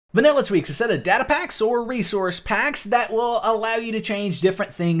Vanilla Tweaks, a set of data packs or resource packs that will allow you to change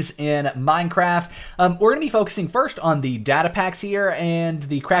different things in Minecraft. We're going to be focusing first on the data packs here and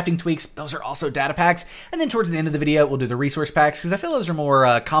the crafting tweaks. Those are also data packs. And then towards the end of the video, we'll do the resource packs because I feel those are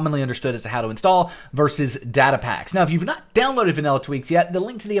more commonly understood as to how to install versus data packs. Now, if you've not downloaded Vanilla Tweaks yet, the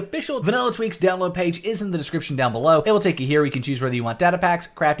link to the official Vanilla Tweaks download page is in the description down below. It will take you here. You can choose whether you want data packs,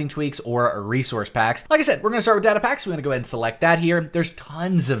 crafting tweaks, or resource packs. Like I said, we're going to start with data packs. We're going to go ahead and select that here. There's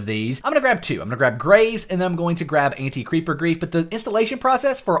tons of these. I'm going to grab two. I'm going to grab Graves and then I'm going to grab Anti-Creeper Grief, but the installation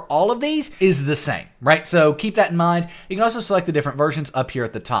process for all of these is the same, right? So keep that in mind. You can also select the different versions up here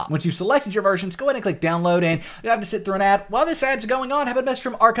at the top. Once you've selected your versions, go ahead and click download and you have to sit through an ad. While this ad's going on, have a message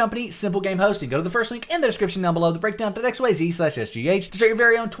from our company, SimpleGameHosting. Go to the first link in the description down below, the breakdown.xyz/SGH to start your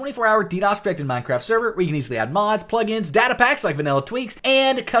very own 24-hour DDoS Protected Minecraft server where you can easily add mods, plugins, data packs like Vanilla Tweaks,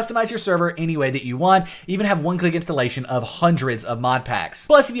 and customize your server any way that you want. You even have one-click installation of hundreds of mod packs.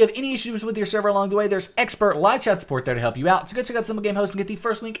 Plus, if you have any issues with your server along the way, there's expert live chat support there to help you out. So go check out SimpleGameHosting. Get the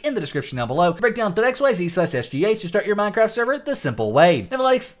first link in the description down below. Breakdown.xyz/SGH to start your Minecraft server the simple way.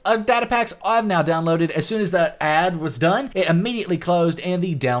 Nevertheless, data packs I've now downloaded. As soon as that ad was done, it immediately closed and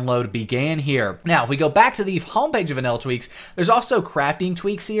the download began here. Now, if we go back to the homepage of Vanilla Tweaks, there's also crafting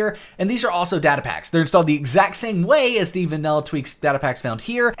tweaks here, and these are also data packs. They're installed the exact same way as the Vanilla Tweaks data packs found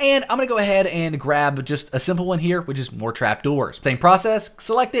here, and I'm gonna go ahead and grab just a simple one here, which is more trapdoors. Same process,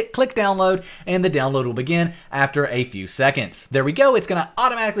 select it, click download, and the download will begin after a few seconds. There we go, it's gonna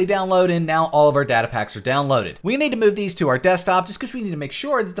automatically download, and now all of our data packs are downloaded. We need to move these to our desktop just because we need to make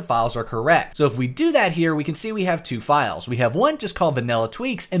sure that the files are correct. So if we do that here, we can see we have two files. We have one just called Vanilla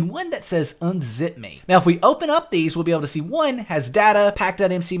Tweaks and one that says unzip me. Now, if we open up these, we'll be able to see one has data,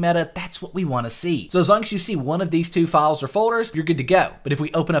 pack.mc meta. That's what we want to see. So as long as you see one of these two files or folders, you're good to go. But if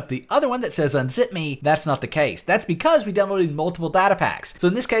we open up the other one that says unzip me, that's not the case. That's because we downloaded multiple data packs. So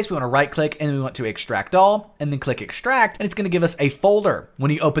in this case, we want to right click and we want to extract all and then click extract, and it's going to give us a folder.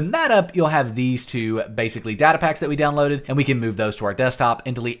 When you open that up, you'll have these two basically data packs that we downloaded, and we can move those to our desktop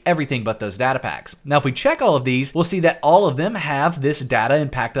and delete everything but those data packs. Now, if we check all of these, we'll see that all of them have this data in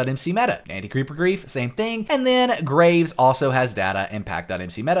pack.mc meta. Anti-Creeper Grief, same thing. And then Graves also has data in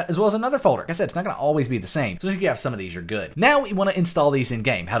pack.mc meta, as well as another folder. Like I said, it's not going to always be the same. So if you have some of these, you're good. Now we want to install these in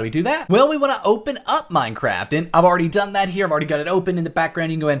game. How do we do that? Well, we want to open up Minecraft, and I've already done that here. I've already got it open in the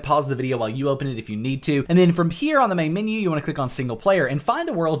background. You can go ahead and pause the video while you open it if you need to. And then from here on the main menu, you want to click on single player and find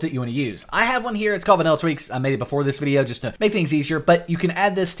the world that you want to use. I have one here. It's called Vanilla Tweaks. I made it before this video just to make things easier, but you can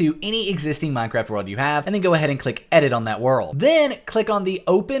add this to any existing Minecraft world you have, and then go ahead and click edit on that world. Then click on the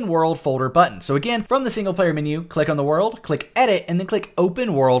open world folder button. So again, from the single player menu, click on the world, click edit, and then click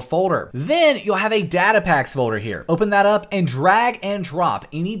open world folder. Then you'll have a data packs folder here. Open that up and drag and drop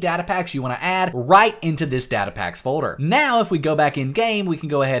any data packs you want to add right into this data packs folder. Now, if we go back in game, we can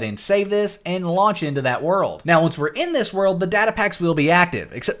go ahead and save this and launch into that world. Now, once we're in this world, the data packs will be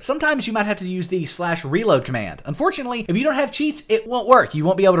active, except sometimes you might have to use the /reload command. Unfortunately, if you don't have cheats, it won't work. You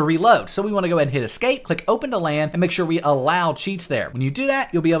won't be able to reload. So we want to go ahead and hit escape, click open to land, and make sure we allow cheats there. When you do that,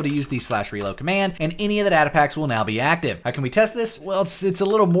 you'll be able to use the /reload command, and any of the data packs will now be active. How can we test this? Well, it's a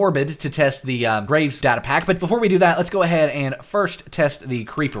little morbid to test the Graves data pack, but before we do that, let's go ahead and first test the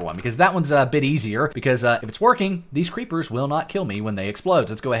creeper one, because that one's a bit easier, because if it's working, these creepers will not kill me when they explode.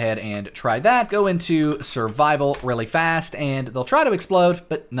 So let's go ahead and try that. Go into survival really fast, and they'll try to explode,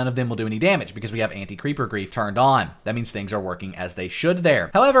 but none of them will do any damage because we have Anti-Creeper Grief turned on. That means things are working as they should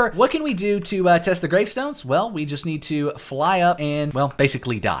there. However, what can we do to test the gravestones? Well, we just need to fly up and, well,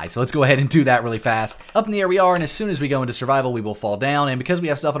 basically die. So let's go ahead and do that really fast. Up in the air we are, and as soon as we go into survival, we will fall down, and because we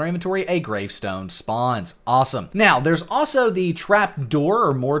have stuff in our inventory, a gravestone spawns. Awesome. Now, there's also the trap door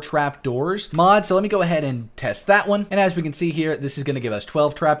or more trap doors mod, so let me go ahead and test that one. And as we can see here, this is going to give us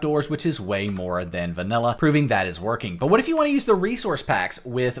 12 trap doors, which is way more than vanilla, proving that is working. But what if you want to use the resource packs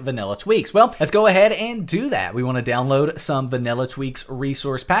with Vanilla Tweaks? Well, let's go ahead and do that. We want to download some Vanilla Tweaks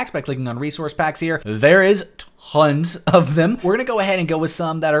resource packs by clicking on resource packs here. There is tons of them. We're going to go ahead and go with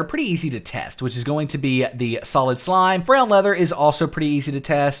some that are pretty easy to test, which is going to be the solid slime. Brown leather is also pretty easy to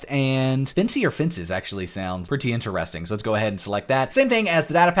test, and fancier fences actually sounds pretty interesting. So let's go ahead and select that. Same thing as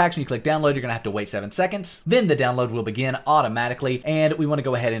the data packs. When you click download, you're going to have to wait 7 seconds. Then the download will begin automatically, and we want to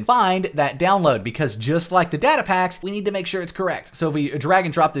go ahead and find that download because just like the data packs, we need to make sure it's correct. So if we drag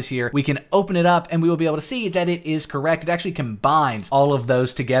and drop this here, we can open it up and we will be able to see that it is correct. It actually combines all of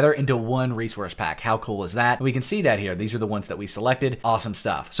those together into one resource pack. How cool is that? We we can see that here. These are the ones that we selected. Awesome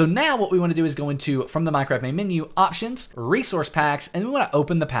stuff. So now what we want to do is go into, from the Minecraft main menu, options, resource packs, and we want to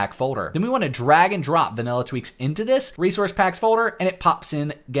open the pack folder. Then we want to drag and drop vanilla tweaks into this resource packs folder, and it pops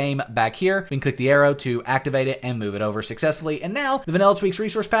in game back here. We can click the arrow to activate it and move it over successfully. And now the vanilla tweaks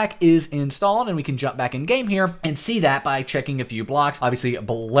resource pack is installed, and we can jump back in game here and see that by checking a few blocks. Obviously,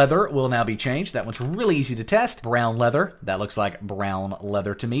 leather will now be changed. That one's really easy to test. Brown leather, that looks like brown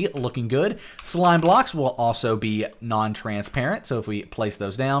leather to me, looking good. Slime blocks will also be non-transparent. So if we place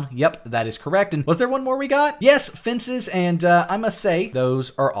those down, yep, that is correct. And was there one more we got? Yes, fences, and I must say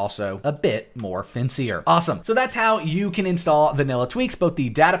those are also a bit more fancier. Awesome. So that's how you can install vanilla tweaks, both the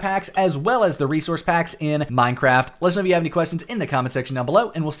data packs as well as the resource packs in Minecraft. Let us know if you have any questions in the comment section down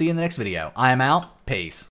below, and we'll see you in the next video. I am out. Peace.